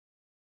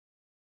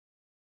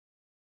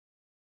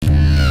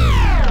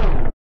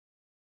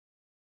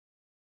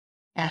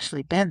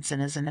Ashley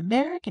Benson is an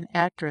American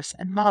actress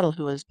and model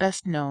who is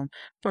best known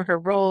for her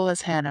role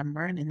as Hanna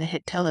Marin in the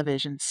hit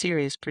television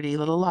series Pretty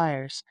Little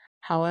Liars.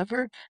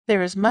 However,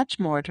 there is much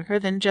more to her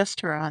than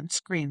just her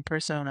on-screen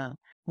persona.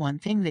 One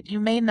thing that you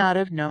may not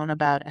have known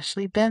about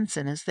Ashley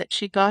Benson is that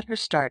she got her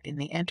start in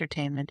the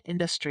entertainment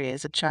industry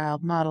as a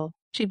child model.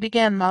 She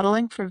began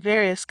modeling for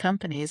various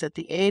companies at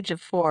the age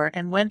of 4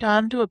 and went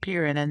on to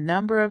appear in a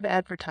number of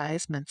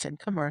advertisements and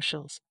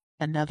commercials.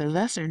 Another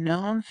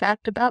lesser-known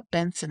fact about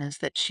Benson is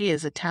that she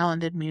is a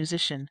talented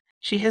musician.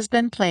 She has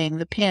been playing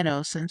the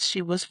piano since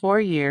she was 4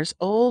 years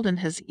old and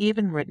has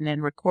even written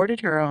and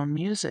recorded her own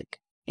music.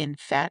 In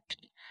fact,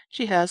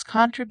 she has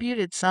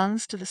contributed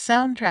songs to the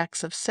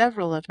soundtracks of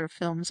several of her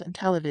films and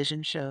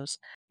television shows.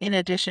 In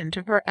addition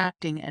to her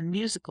acting and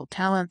musical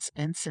talents,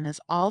 Benson is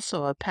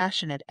also a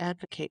passionate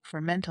advocate for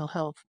mental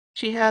health.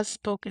 She has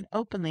spoken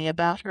openly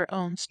about her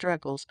own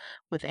struggles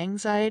with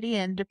anxiety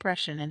and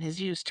depression and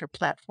has used her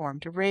platform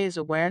to raise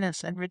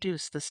awareness and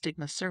reduce the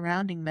stigma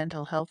surrounding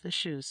mental health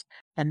issues.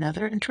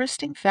 Another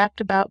interesting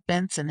fact about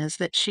Benson is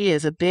that she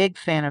is a big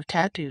fan of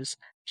tattoos.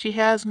 She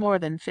has more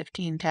than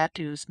 15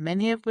 tattoos,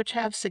 many of which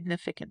have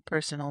significant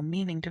personal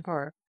meaning to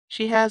her.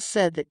 She has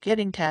said that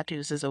getting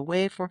tattoos is a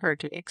way for her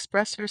to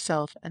express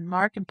herself and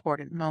mark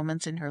important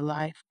moments in her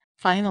life.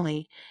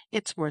 Finally,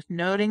 it's worth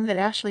noting that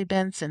Ashley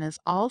Benson is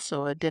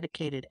also a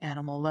dedicated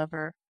animal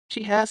lover.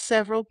 She has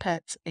several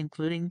pets,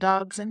 including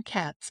dogs and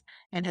cats,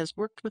 and has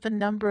worked with a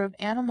number of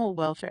animal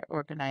welfare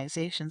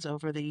organizations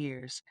over the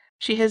years.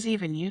 She has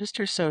even used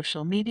her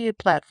social media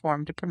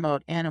platform to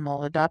promote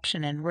animal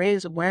adoption and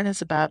raise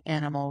awareness about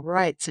animal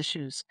rights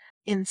issues.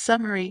 In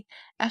summary,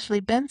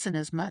 Ashley Benson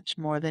is much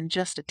more than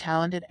just a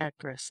talented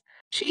actress.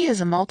 She is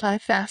a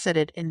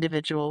multifaceted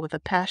individual with a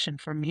passion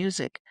for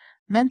music,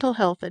 mental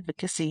health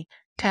advocacy,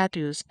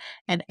 tattoos,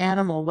 and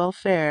animal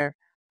welfare.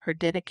 Her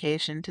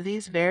dedication to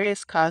these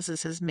various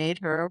causes has made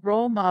her a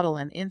role model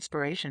and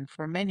inspiration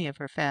for many of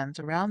her fans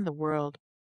around the world.